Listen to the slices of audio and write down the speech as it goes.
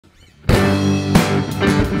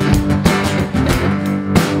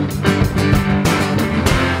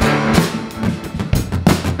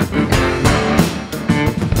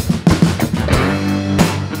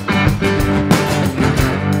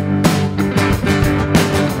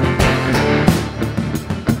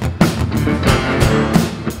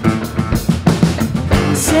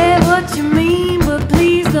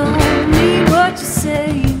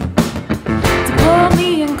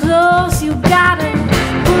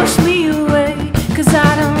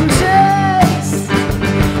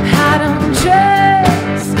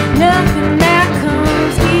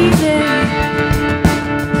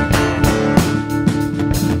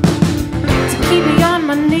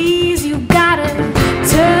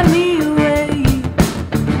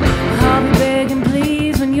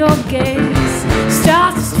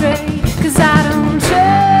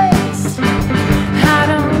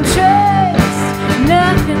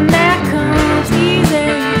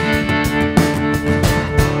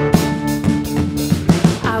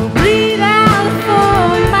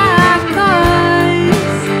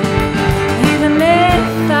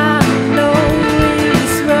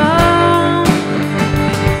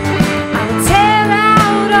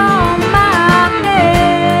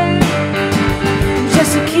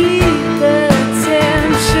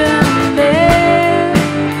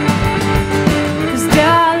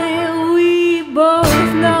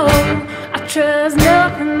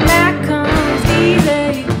nothing that comes easy.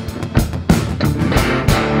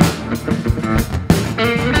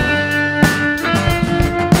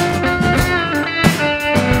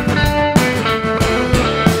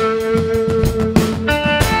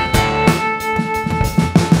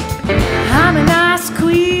 I'm an ice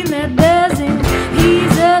queen that doesn't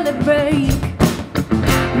easily break.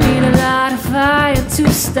 Need a lot of fire to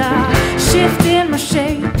start shifting my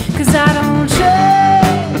shape, 'cause I don't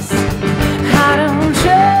trust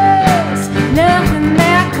nothing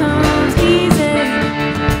that comes easy.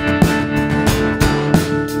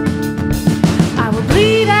 I will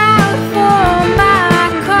bleed out for my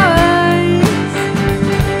cause,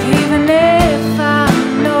 even if I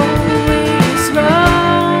know it's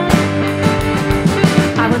wrong.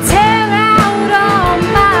 I will tear out all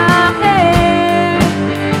my hair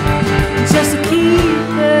just to keep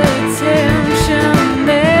the tension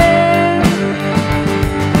there.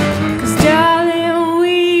 'Cause darling,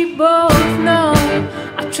 we both know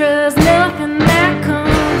I trust nothing that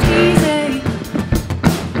comes easy.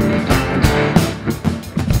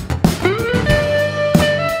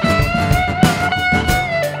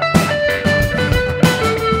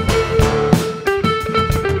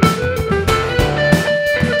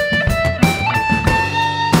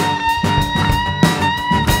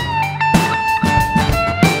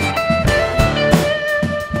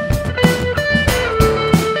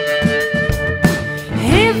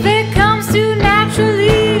 If it comes to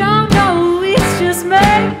naturally, oh no, it's just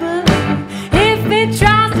make-believe. If it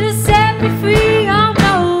tries to set me free, oh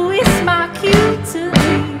no, it's my cue to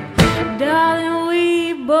leave. Darling, we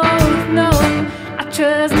both know I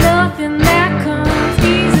trust nothing that comes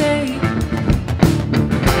easy.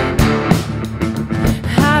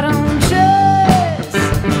 I don't trust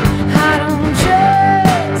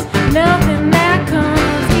nothing that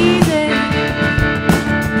comes easy.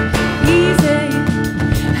 Easy.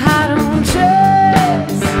 I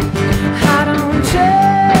don't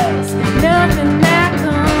trust nothing that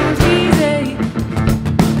comes easy.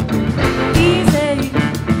 Easy.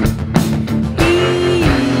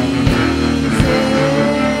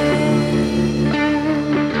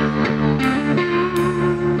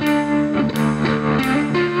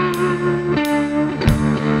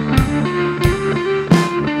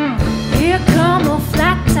 Here come a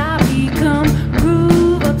flat top, he come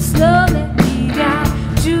groove up slowly. He got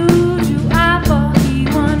juju eyeball, he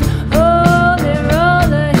won holy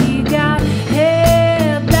roller. He got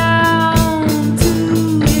head down to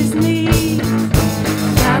his knees.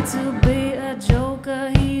 Got to be a joker,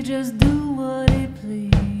 he just do what he please.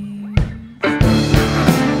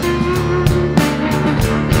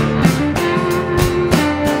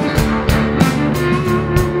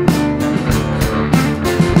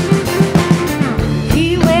 He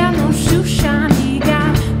wear no shoe shine, he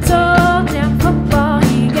got Dogtown football,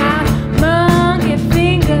 he got monkey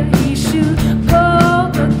finger, he shoot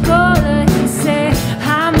Coca-Cola. He say,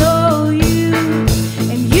 I know you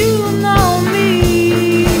and you know me.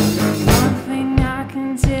 One thing I can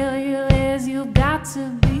tell you is you've got to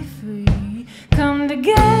be free. Come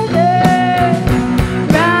together.